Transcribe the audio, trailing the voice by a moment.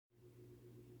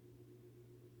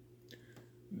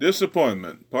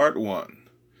Disappointment, part one.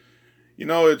 You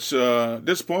know, it's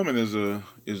disappointment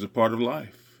is a part of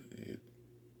life.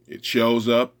 It shows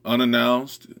up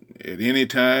unannounced at any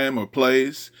time or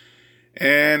place,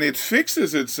 and it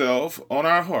fixes itself on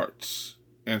our hearts.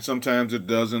 And sometimes it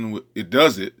doesn't. It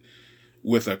does it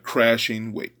with a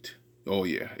crashing weight. Oh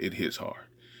yeah, it hits hard.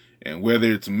 And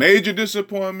whether it's major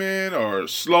disappointment or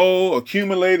slow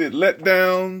accumulated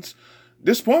letdowns,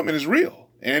 disappointment is real,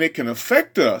 and it can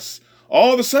affect us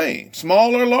all the same,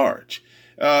 small or large.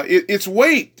 Its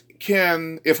weight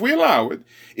can, if we allow it,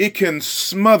 it can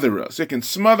smother us. It can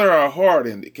smother our heart,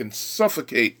 and it can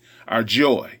suffocate our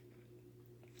joy.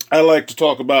 I like to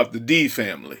talk about the D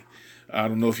family. I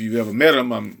don't know if you've ever met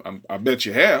them. I bet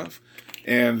you have.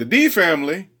 And the D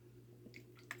family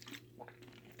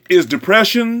is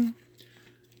depression,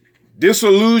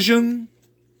 disillusion,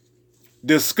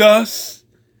 disgust,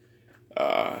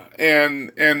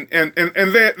 and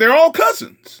they're all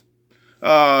cousins.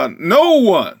 No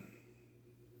one,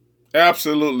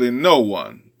 absolutely no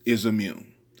one, is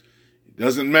immune. It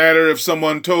doesn't matter if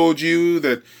someone told you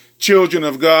that children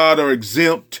of God are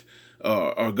exempt,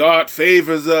 or God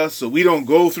favors us, so we don't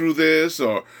go through this,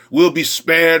 or we'll be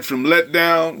spared from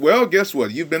letdown. Well, guess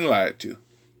what? You've been lied to.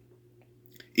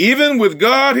 Even with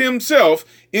God himself,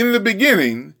 in the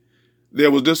beginning,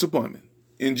 there was disappointment.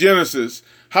 In Genesis,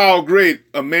 how great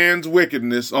a man's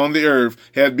wickedness on the earth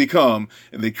had become,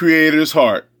 and the Creator's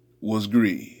heart was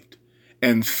grieved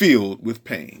and filled with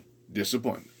pain,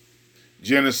 disappointment.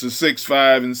 Genesis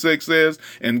 6:5-6 says,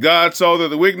 "And God saw that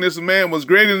the wickedness of man was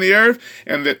great in the earth,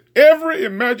 and that every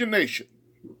imagination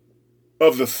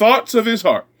of the thoughts of his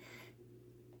heart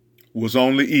was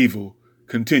only evil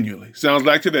continually." Sounds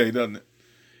like today, doesn't it?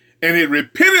 "And it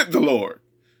repented the Lord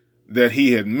that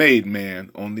he had made man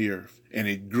on the earth, and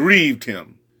it grieved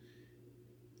him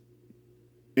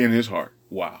in his heart."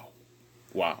 Wow.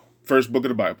 Wow. First book of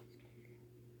the Bible.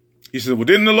 He said, well,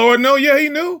 didn't the Lord know? Yeah, he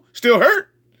knew. Still hurt.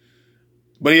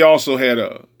 But he also had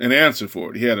an answer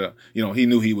for it. He had he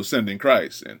knew he was sending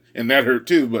Christ, and that hurt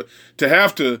too. But to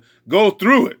have to go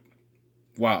through it,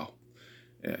 wow.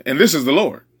 And this is the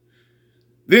Lord.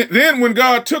 Then when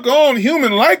God took on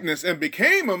human likeness and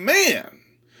became a man,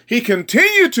 he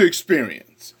continued to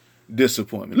experience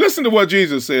disappointment. Listen to what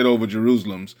Jesus said over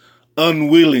Jerusalem's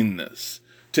unwillingness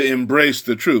to embrace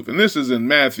the truth. And this is in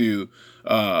Matthew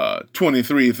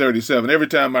 23:37. Every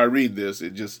time I read this,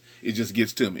 it just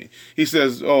gets to me. He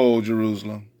says, oh,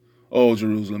 Jerusalem,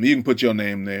 you can put your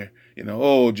name there.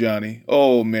 Oh, Johnny,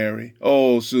 oh, Mary,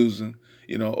 oh, Susan,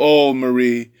 oh,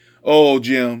 Marie, oh,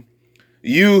 Jim,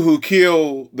 you who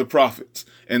kill the prophets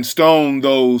and stone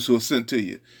those who are sent to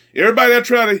you. Everybody that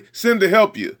try to send to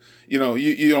help you, you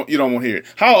don't want to hear it.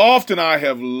 How often I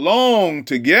have longed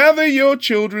to gather your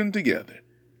children together,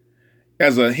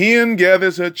 as a hen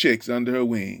gathers her chicks under her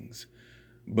wings,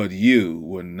 but you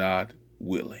were not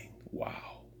willing.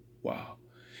 Wow. Wow.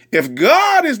 If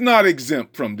God is not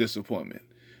exempt from disappointment,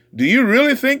 do you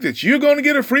really think that you're going to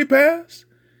get a free pass?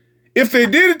 If they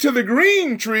did it to the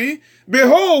green tree,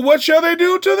 behold, what shall they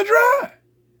do to the dry?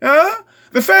 Huh?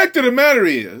 The fact of the matter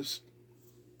is,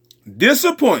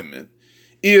 disappointment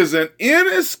is an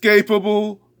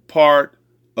inescapable part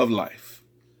of life.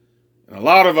 A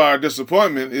lot of our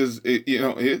disappointment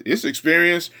it's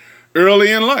experienced early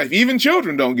in life. Even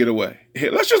children don't get away.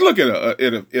 Let's just look at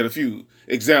a few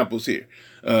examples here.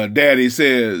 Daddy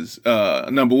says,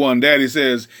 number one, Daddy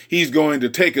says he's going to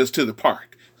take us to the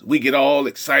park. We get all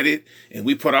excited and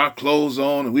we put our clothes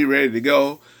on and we ready to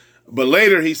go. But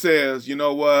later he says, you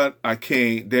know what? I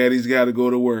can't. Daddy's got to go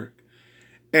to work.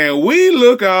 And we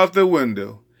look out the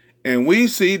window and we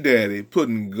see Daddy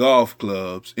putting golf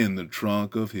clubs in the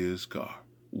trunk of his car.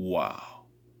 Wow.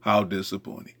 How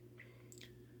disappointing.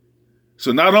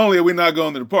 So not only are we not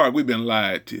going to the park, we've been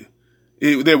lied to.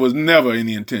 There was never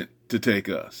any intent to take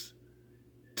us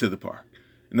to the park.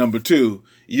 Number two,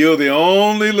 you're the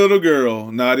only little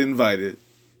girl not invited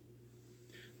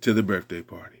to the birthday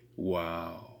party.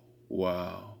 Wow.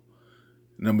 Wow.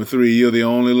 Number three, you're the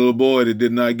only little boy that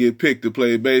did not get picked to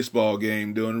play a baseball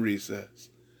game during recess.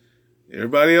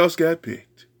 Everybody else got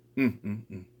picked.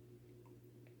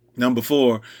 Number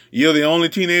four, you're the only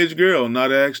teenage girl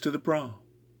not asked to the prom.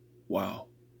 Wow.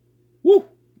 Woo,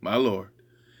 my Lord.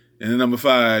 And then number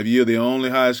five, you're the only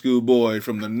high school boy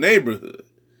from the neighborhood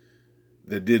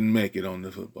that didn't make it on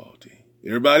the football team.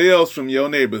 Everybody else from your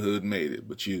neighborhood made it,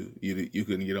 but you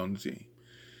couldn't get on the team.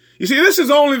 You see, this is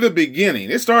only the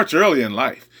beginning. It starts early in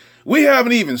life. We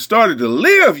haven't even started to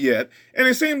live yet, and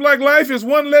it seems like life is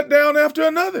one letdown after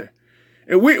another.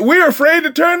 And we're afraid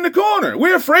to turn the corner.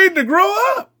 We're afraid to grow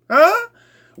up. Huh?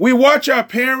 We watch our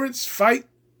parents fight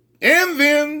and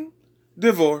then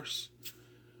divorce.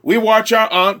 We watch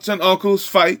our aunts and uncles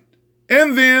fight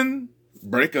and then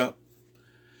break up.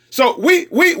 So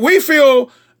we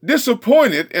feel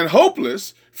disappointed and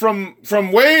hopeless from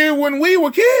way when we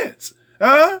were kids.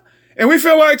 And we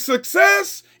feel like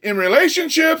success in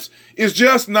relationships is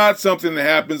just not something that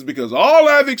happens because all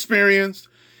I've experienced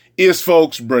is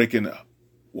folks breaking up.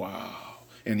 Wow.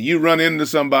 And you run into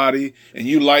somebody and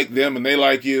you like them and they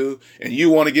like you and you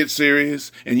want to get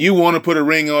serious and you want to put a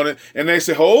ring on it. And they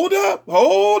say, hold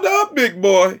up, big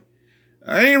boy.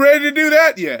 I ain't ready to do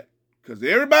that yet. Because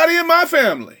everybody in my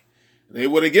family, they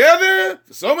were together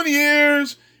for so many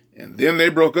years and then they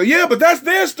broke up. Yeah, but that's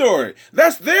their story.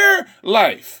 That's their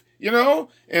life,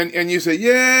 and you say,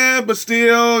 yeah, but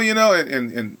still,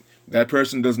 and that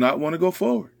person does not want to go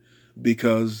forward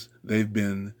because they've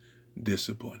been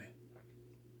disappointed.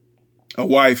 A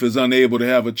wife is unable to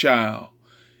have a child.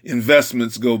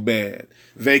 Investments go bad.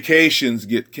 Vacations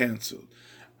get canceled.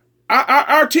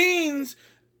 Our teens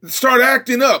start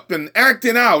acting up and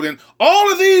acting out. And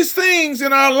all of these things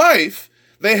in our life,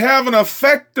 they have an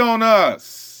effect on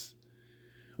us.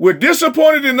 We're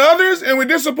disappointed in others and we're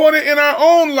disappointed in our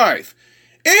own life.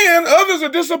 And others are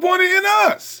disappointed in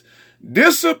us.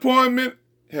 Disappointment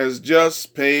has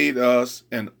just paid us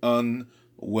an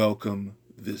unwelcome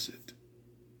visit.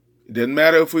 It didn't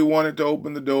matter if we wanted to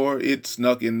open the door, it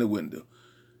snuck in the window.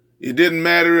 It didn't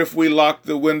matter if we locked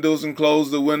the windows and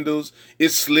closed the windows, it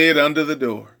slid under the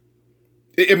door.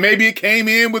 Maybe it came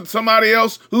in with somebody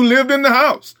else who lived in the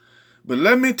house. But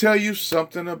let me tell you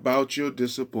something about your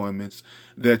disappointments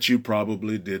that you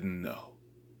probably didn't know.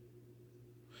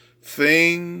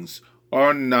 Things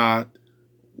are not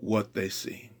what they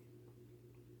seem.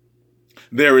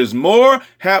 There is more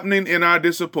happening in our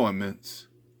disappointments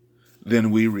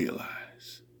than we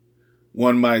realize.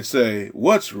 One might say,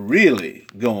 what's really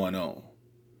going on?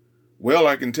 Well,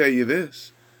 I can tell you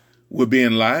this. We're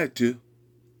being lied to.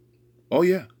 Oh,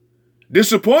 yeah.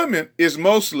 Disappointment is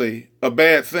mostly a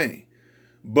bad thing,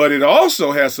 but it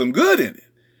also has some good in it.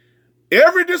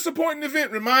 Every disappointing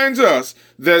event reminds us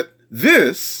that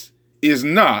this is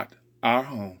not our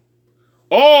home.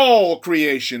 All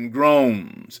creation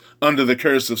groans under the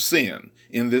curse of sin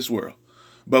in this world.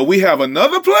 But we have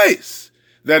another place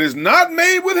that is not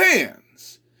made with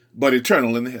hands, but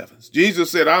eternal in the heavens.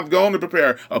 Jesus said, I'm going to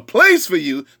prepare a place for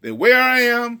you that where I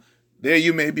am, there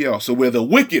you may be also, where the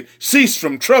wicked cease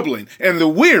from troubling and the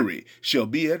weary shall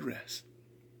be at rest.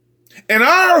 And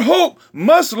our hope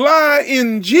must lie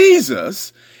in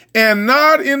Jesus and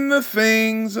not in the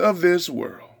things of this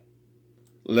world,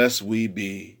 lest we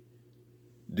be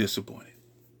disappointed.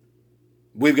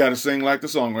 We've got to sing like the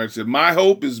songwriter said, my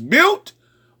hope is built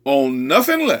on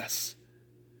nothing less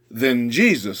than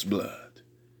Jesus' blood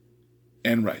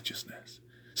and righteousness.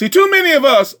 See, too many of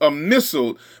us are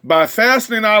misled by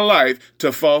fastening our life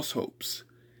to false hopes.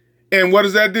 And what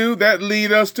does that do? That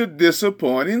leads us to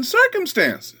disappointing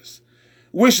circumstances,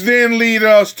 which then lead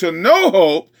us to no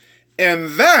hope,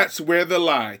 and that's where the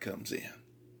lie comes in.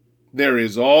 There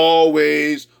is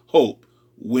always hope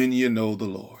when you know the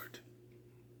Lord.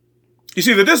 You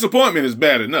see, the disappointment is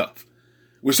bad enough.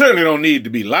 We certainly don't need to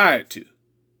be lied to,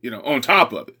 on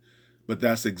top of it. But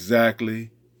that's exactly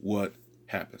what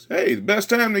happens. Hey, the best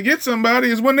time to get somebody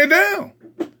is when they're down.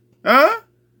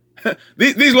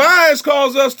 These lies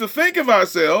cause us to think of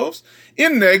ourselves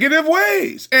in negative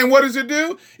ways. And what does it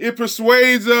do? It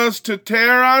persuades us to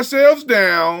tear ourselves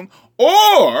down,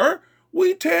 or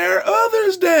we tear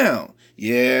others down.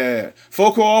 Yeah,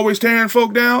 folk are always tearing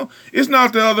folk down. It's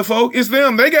not the other folk, it's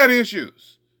them. They got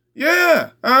issues. Yeah,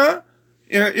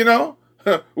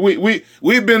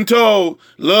 we've been told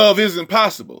love isn't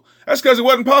possible. That's because it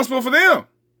wasn't possible for them.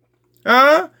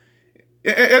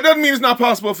 It doesn't mean it's not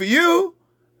possible for you.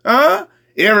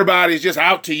 Everybody's just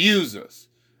out to use us.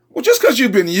 Well, just because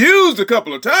you've been used a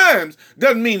couple of times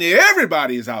doesn't mean that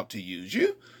everybody is out to use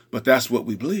you. But that's what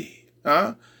we believe.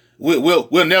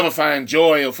 We'll never find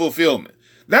joy or fulfillment.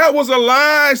 That was a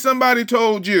lie somebody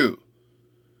told you.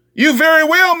 You very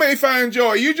well may find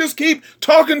joy. You just keep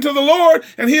talking to the Lord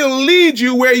and he'll lead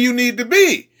you where you need to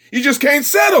be. You just can't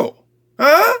settle.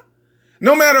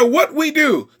 No matter what we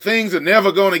do, things are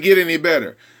never going to get any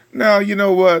better. Now, you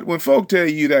know what? When folk tell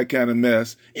you that kind of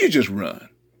mess, you just run.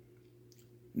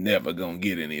 Never going to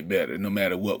get any better, no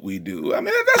matter what we do. I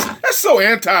mean, that's so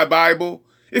anti-Bible.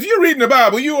 If you're reading the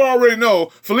Bible, you already know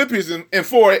Philippians in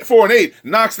 4 and 8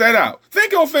 knocks that out.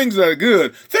 Think on things that are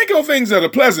good. Think on things that are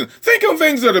pleasant. Think on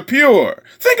things that are pure.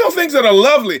 Think on things that are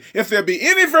lovely. If there be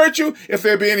any virtue, if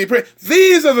there be any praise,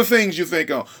 these are the things you think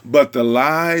on. But the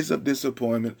lies of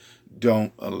disappointment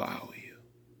don't allow you.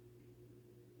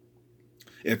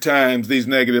 At times, these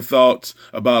negative thoughts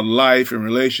about life and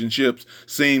relationships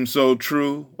seem so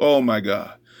true. Oh my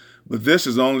God. But this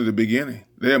is only the beginning.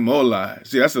 There are more lies.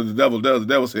 See, that's what the devil does.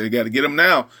 The devil says, you got to get them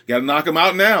now. Got to knock them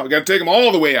out now. Got to take them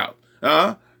all the way out.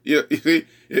 You see?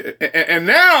 And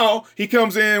now he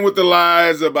comes in with the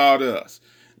lies about us.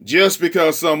 Just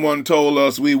because someone told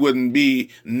us we wouldn't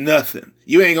be nothing.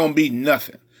 You ain't going to be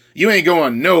nothing. You ain't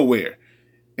going nowhere.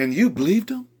 And you believed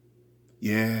him?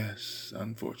 Yes,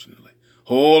 unfortunately.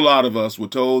 Whole lot of us were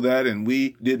told that and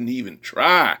we didn't even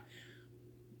try.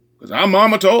 Because our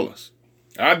mama told us.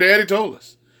 Our daddy told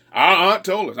us. Our aunt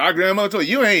told us. Our grandmother told us,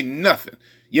 you ain't nothing.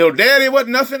 Your daddy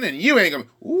wasn't nothing and you ain't going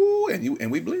to. Ooh,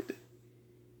 and we believed it.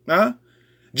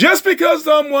 Just because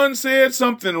someone said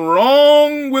something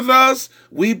wrong with us,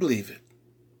 we believe it.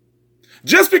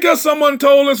 Just because someone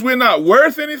told us we're not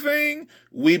worth anything,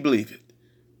 we believe it.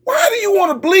 Why do you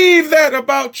want to believe that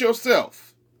about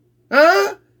yourself?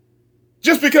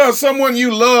 Just because someone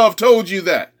you love told you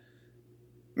that.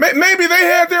 Maybe they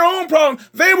had their own problem.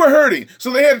 They were hurting,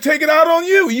 so they had to take it out on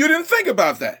you. You didn't think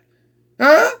about that.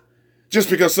 Just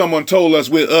because someone told us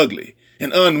we're ugly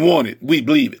and unwanted, we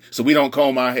believe it. So we don't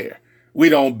comb our hair. We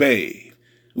don't bathe.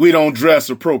 We don't dress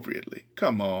appropriately.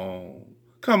 Come on,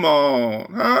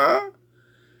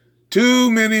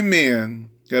 Too many men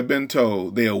have been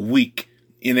told they are weak,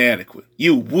 inadequate.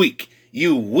 You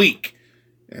weak.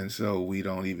 And so we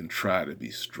don't even try to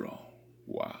be strong.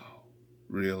 Wow.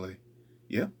 Really?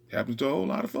 Yeah, happens to a whole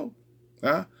lot of folk.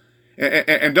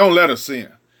 And don't let us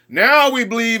sin. Now we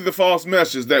believe the false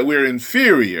message that we're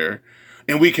inferior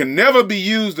and we can never be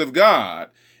used of God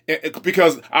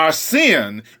because our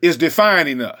sin is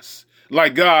defining us,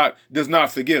 like God does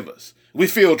not forgive us. We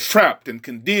feel trapped and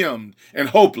condemned and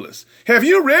hopeless. Have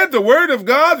you read the word of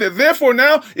God that therefore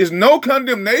now is no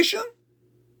condemnation?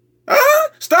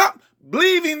 Stop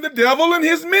believing the devil and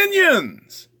his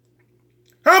minions.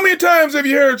 How many times have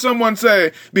you heard someone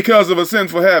say, because of a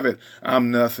sinful habit,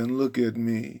 I'm nothing, look at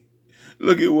me.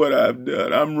 Look at what I've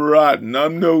done. I'm rotten.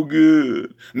 I'm no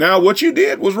good. Now what you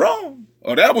did was wrong.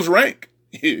 Oh, that was rank.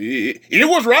 It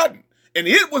was rotten and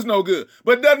it was no good,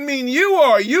 but it doesn't mean you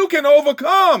are. You can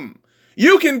overcome.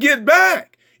 You can get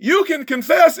back. You can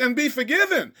confess and be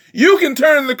forgiven. You can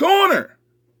turn the corner.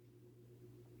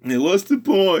 And what's the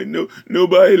point?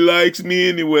 Nobody likes me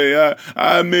anyway.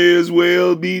 I may as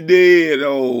well be dead.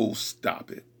 Oh,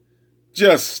 stop it.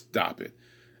 Just stop it.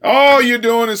 All you're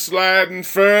doing is sliding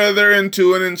further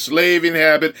into an enslaving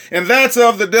habit, and that's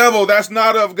of the devil. That's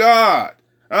not of God.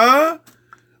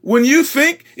 When you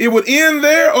think it would end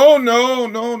there, oh,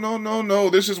 no.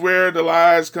 This is where the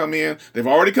lies come in. They've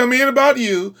already come in about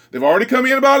you. They've already come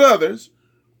in about others.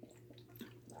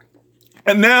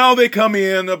 And now they come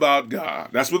in about God.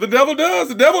 That's what the devil does.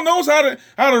 The devil knows how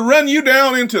to run you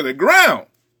down into the ground.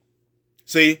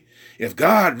 See, if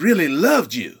God really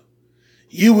loved you,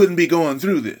 you wouldn't be going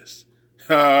through this.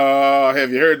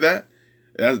 Have you heard that?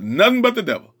 That's nothing but the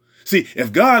devil. See,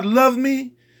 if God loved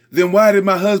me, then why did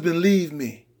my husband leave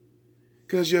me?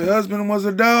 Because your husband was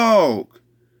a dog.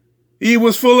 He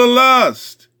was full of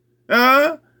lust.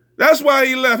 That's why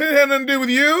he left. It had nothing to do with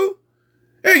you.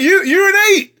 Hey, you're an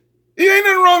 8. There ain't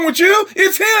nothing wrong with you.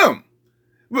 It's him.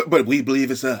 But we believe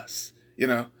it's us, you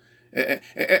know.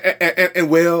 And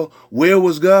well, where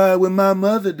was God when my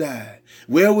mother died?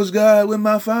 Where was God when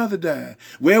my father died?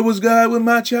 Where was God when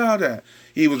my child died?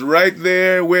 He was right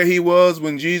there where he was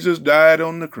when Jesus died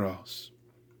on the cross.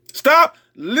 Stop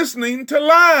listening to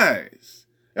lies.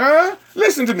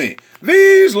 Listen to me.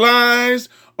 These lies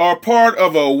are part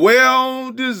of a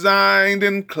well-designed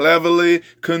and cleverly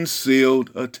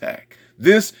concealed attack.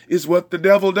 This is what the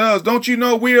devil does. Don't you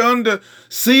know we're under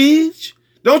siege?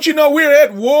 Don't you know we're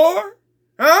at war?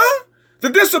 The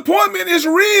disappointment is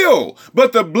real,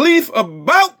 but the belief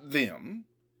about them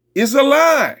is a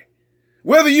lie.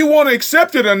 Whether you want to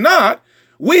accept it or not,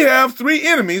 we have 3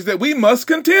 enemies that we must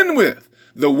contend with: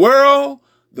 the world,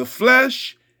 the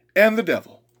flesh, and the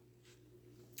devil.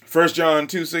 1 John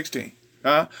 2:16.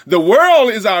 The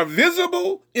world is our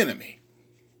visible enemy.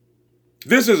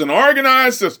 This is an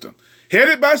organized system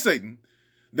headed by Satan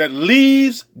that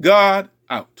leaves God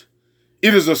out.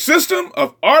 It is a system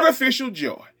of artificial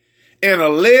joy and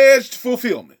alleged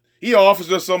fulfillment. He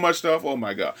offers us so much stuff. Oh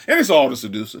my God. And it's all to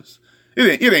seduce us.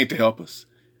 It ain't to help us.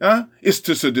 It's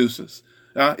to seduce us.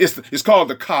 It's called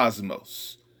the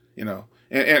cosmos, you know.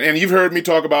 And you've heard me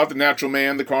talk about the natural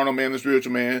man, the carnal man, the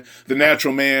spiritual man. The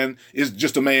natural man is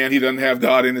just a man. He doesn't have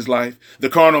God in his life. The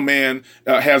carnal man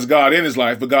has God in his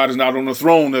life, but God is not on the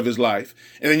throne of his life.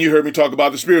 And then you heard me talk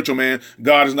about the spiritual man.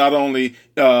 God is not only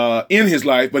in his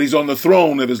life, but he's on the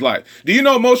throne of his life. Do you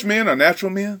know most men are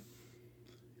natural men?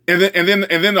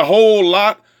 and then the whole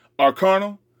lot are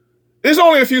carnal. There's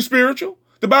only a few spiritual.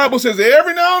 The Bible says that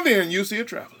every now and then you see a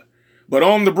traveler. But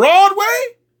on the broad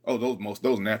way,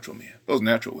 those natural men, those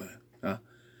natural women. Huh?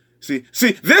 See,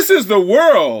 this is the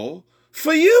world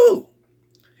for you.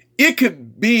 It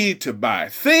could be to buy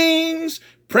things,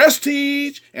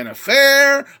 prestige, an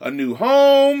affair, a new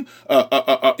home,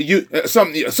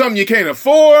 something you can't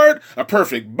afford, a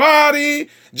perfect body.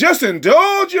 Just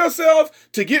indulge yourself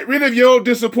to get rid of your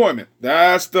disappointment.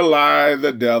 That's the lie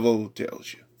the devil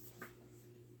tells you.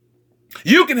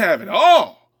 You can have it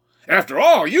all. After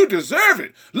all, you deserve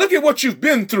it. Look at what you've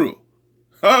been through.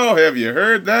 Oh, have you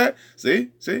heard that?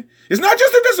 See? It's not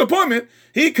just a disappointment.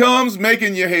 He comes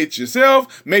making you hate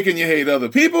yourself, making you hate other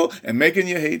people, and making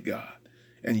you hate God.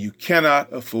 And you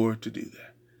cannot afford to do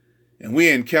that. And we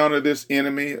encounter this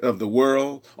enemy of the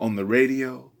world on the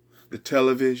radio, the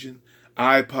television,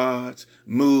 iPods,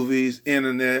 movies,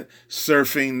 internet,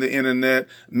 surfing the internet,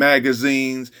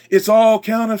 magazines. It's all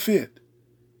counterfeit.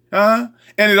 And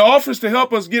it offers to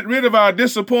help us get rid of our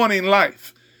disappointing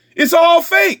life. It's all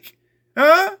fake.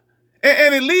 And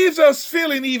it leaves us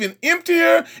feeling even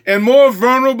emptier and more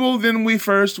vulnerable than we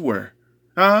first were.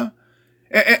 And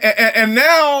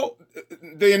now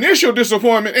the initial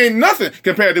disappointment ain't nothing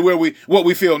compared to what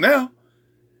we feel now.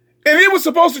 And it was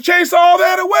supposed to chase all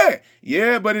that away.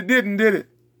 Yeah, but it didn't, did it?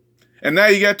 And now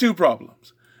you got two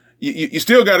problems. You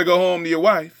still got to go home to your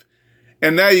wife.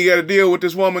 And now you got to deal with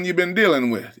this woman you've been dealing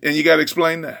with. And you got to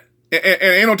explain that. And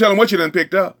ain't no telling what you done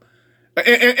picked up.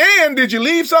 And did you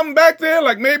leave something back there,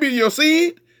 like maybe your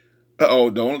seed?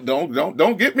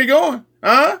 Don't get me going.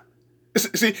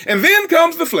 See, and then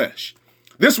comes the flesh.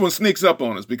 This one sneaks up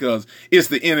on us because it's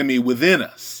the enemy within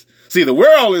us. See, the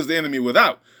world is the enemy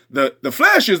without. The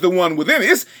flesh is the one within.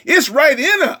 It's right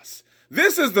in us.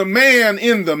 This is the man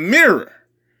in the mirror.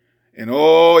 And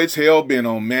it's hell-bent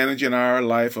on managing our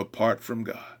life apart from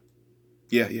God.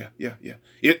 Yeah.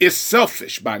 It's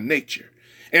selfish by nature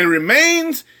and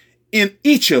remains in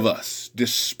each of us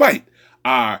despite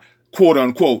our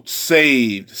quote-unquote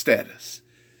saved status.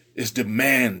 It's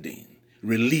demanding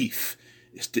relief.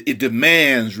 It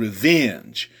demands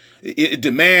revenge. It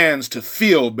demands to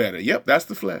feel better. Yep, that's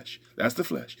the flesh. That's the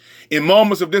flesh. In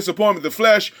moments of disappointment, the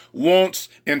flesh wants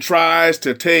and tries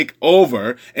to take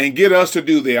over and get us to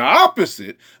do the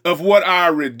opposite of what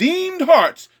our redeemed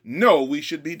hearts know we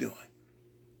should be doing.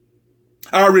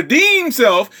 Our redeemed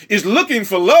self is looking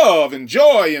for love and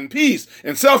joy and peace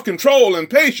and self-control and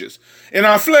patience. And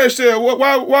our flesh said,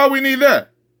 why we need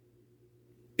that?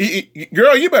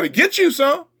 Girl, you better get you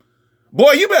some.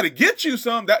 Boy, you better get you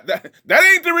some. That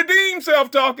ain't the redeemed self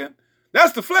talking.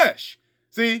 That's the flesh.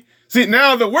 See,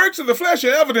 now the works of the flesh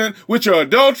are evident, which are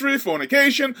adultery,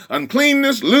 fornication,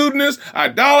 uncleanness, lewdness,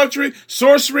 idolatry,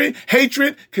 sorcery,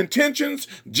 hatred, contentions,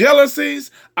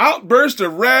 jealousies, outbursts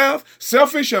of wrath,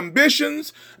 selfish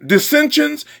ambitions,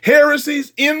 dissensions,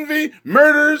 heresies, envy,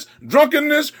 murders,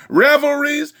 drunkenness,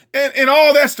 revelries, and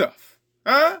all that stuff.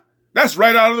 That's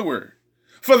right out of the word.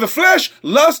 For the flesh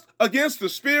lusts against the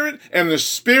spirit, and the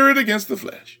spirit against the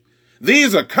flesh.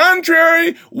 These are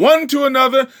contrary one to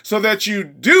another, so that you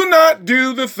do not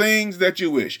do the things that you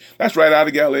wish. That's right out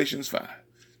of Galatians 5.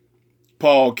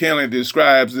 Paul Kenley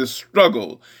describes this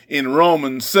struggle in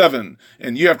Romans 7.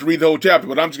 And you have to read the whole chapter,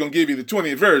 but I'm just going to give you the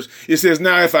 20th verse. It says,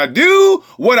 now if I do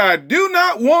what I do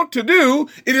not want to do,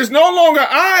 it is no longer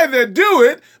I that do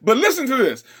it, but listen to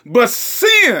this, but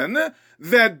sin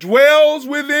that dwells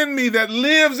within me, that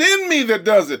lives in me, that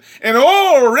does it. And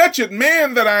wretched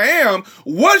man that I am,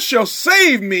 what shall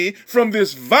save me from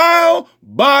this vile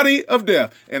body of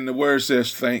death? And the word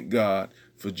says, thank God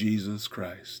for Jesus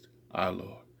Christ, our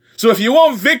Lord. So if you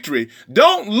want victory,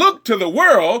 don't look to the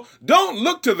world, don't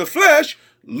look to the flesh,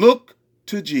 look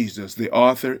to Jesus, the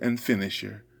author and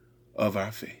finisher of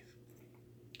our faith.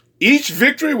 Each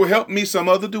victory will help me some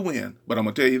other to win. But I'm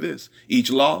going to tell you this,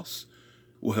 each loss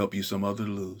will help you some other to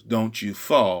lose. Don't you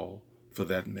fall for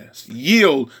that mess.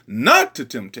 Yield not to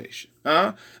temptation.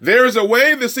 There is a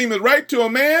way that seemeth right to a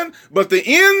man, but the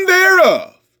end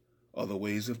thereof are the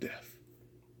ways of death.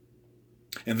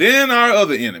 And then our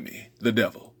other enemy, the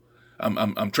devil.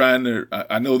 I'm trying to,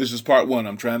 I know this is part one.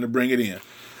 I'm trying to bring it in.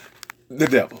 The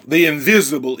devil, the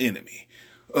invisible enemy,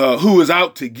 who is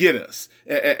out to get us.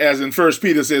 As in 1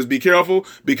 Peter says, be careful,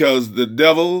 because the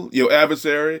devil, your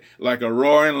adversary, like a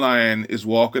roaring lion, is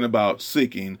walking about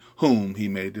seeking whom he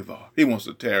may devour. He wants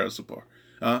to tear us apart.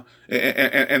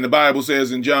 And the Bible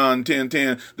says in John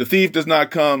 10:10, the thief does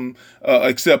not come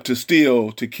except to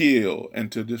steal, to kill,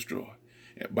 and to destroy.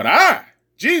 But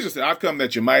Jesus said, I've come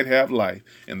that you might have life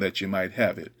and that you might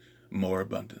have it more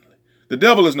abundantly. The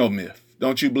devil is no myth.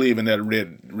 Don't you believe in that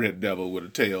red devil with a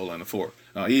tail and a fork.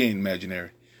 He ain't imaginary.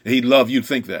 He'd love you to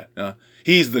think that.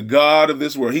 He's the God of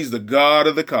this world. He's the God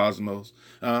of the cosmos.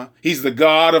 He's the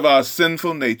God of our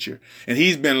sinful nature. And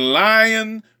he's been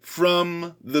lying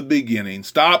from the beginning.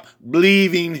 Stop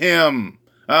believing him.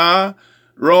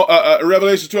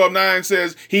 Revelation 12:9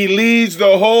 says he leads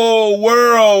the whole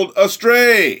world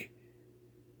astray.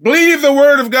 Believe the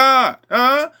word of God.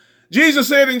 Jesus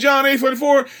said in John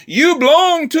 8:44, you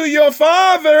belong to your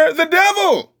father, the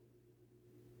devil.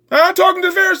 Talking to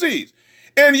the Pharisees.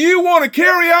 And you want to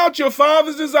carry out your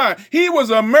father's desire. He was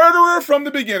a murderer from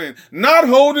the beginning, not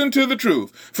holding to the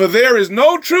truth. For there is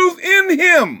no truth in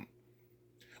him.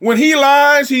 When he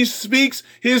lies, he speaks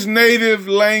his native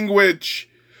language.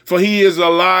 For he is a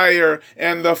liar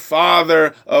and the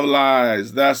father of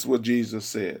lies. That's what Jesus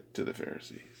said to the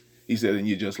Pharisees. He said, and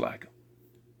you just like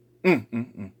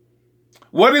him.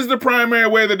 What is the primary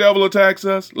way the devil attacks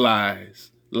us?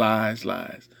 Lies, lies,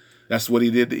 lies. That's what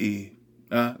he did to Eve.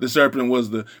 The serpent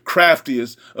was the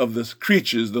craftiest of the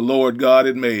creatures the Lord God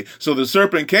had made. So the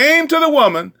serpent came to the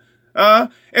woman, and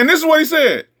this is what he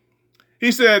said.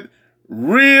 He said,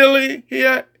 really?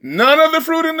 None of the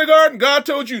fruit in the garden? God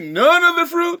told you none of the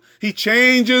fruit? He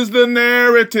changes the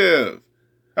narrative.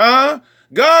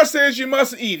 God says you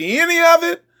mustn't eat any of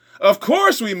it. Of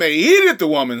course we may eat it, the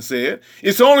woman said.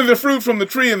 It's only the fruit from the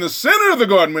tree in the center of the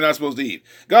garden we're not supposed to eat.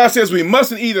 God says we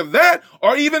mustn't eat of that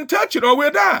or even touch it or we'll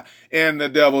die. And the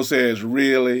devil says,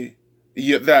 really?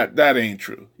 That ain't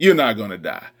true. You're not going to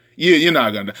die. You're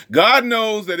not going to die. God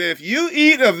knows that if you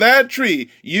eat of that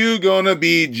tree, you're going to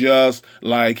be just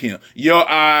like him. Your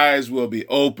eyes will be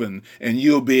open and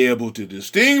you'll be able to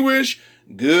distinguish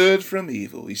good from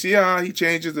evil. You see how he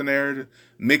changes the narrative,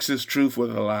 mixes truth with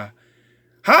a lie?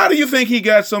 How do you think he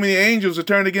got so many angels to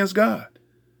turn against God?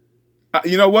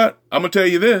 You know what? I'm going to tell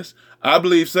you this. I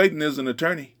believe Satan is an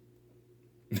attorney.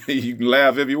 You can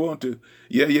laugh if you want to.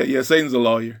 Yeah. Satan's a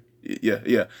lawyer.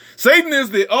 Yeah. Satan is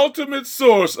the ultimate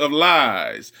source of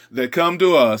lies that come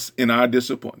to us in our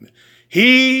disappointment.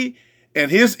 He and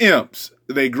his imps,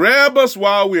 they grab us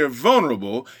while we're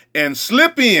vulnerable and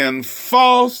slip in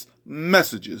false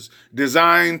messages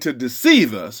designed to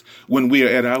deceive us when we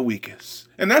are at our weakest.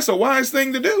 And that's a wise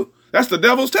thing to do. That's the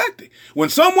devil's tactic. When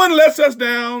someone lets us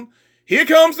down, here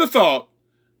comes the thought,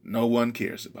 no one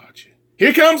cares about you.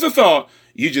 Here comes the thought,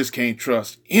 you just can't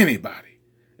trust anybody.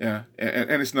 Yeah,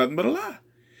 and it's nothing but a lie.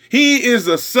 He is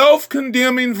a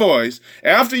self-condemning voice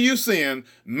after you sin,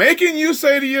 making you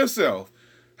say to yourself,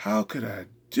 how could I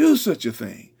do such a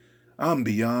thing? I'm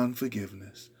beyond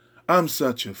forgiveness. I'm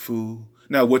such a fool.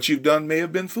 Now, what you've done may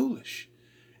have been foolish.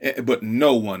 But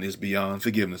no one is beyond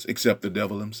forgiveness except the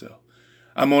devil himself.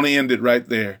 I'm going to end it right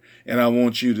there. And I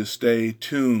want you to stay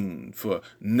tuned for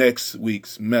next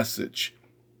week's message,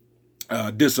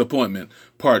 Disappointment,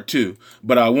 Part 2.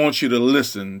 But I want you to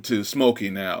listen to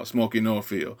Smokey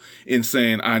Norfield, in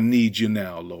saying, I need you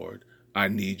now, Lord. I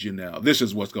need you now. This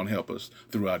is what's going to help us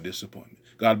through our disappointment.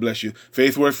 God bless you.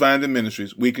 Faith Worth Finding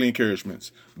Ministries, Weekly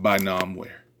Encouragements by Nam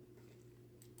Ware.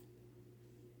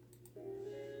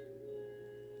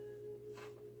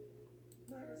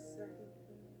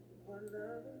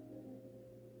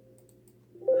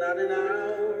 Not an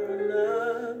hour,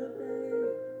 another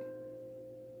day,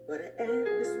 but at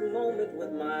this moment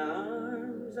with my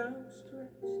arms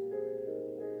outstretched,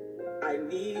 I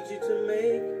need you to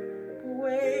make a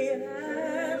way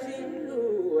as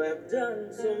you have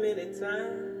done so many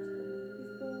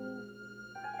times before.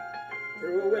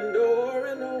 Through a door,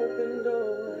 an open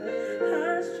door,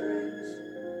 I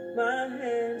stretch my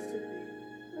hands to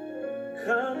thee.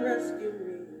 Come rescue me.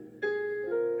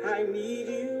 I need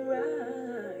you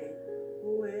right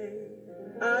away.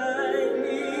 I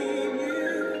need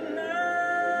you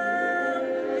now.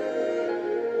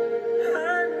 I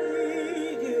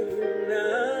need you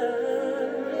now.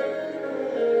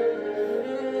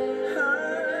 I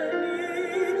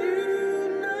need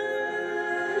you now.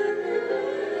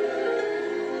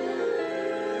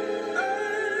 I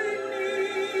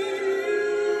need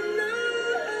you now.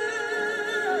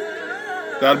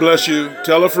 God bless you.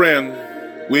 Tell a friend.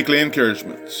 Weekly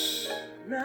Encouragements.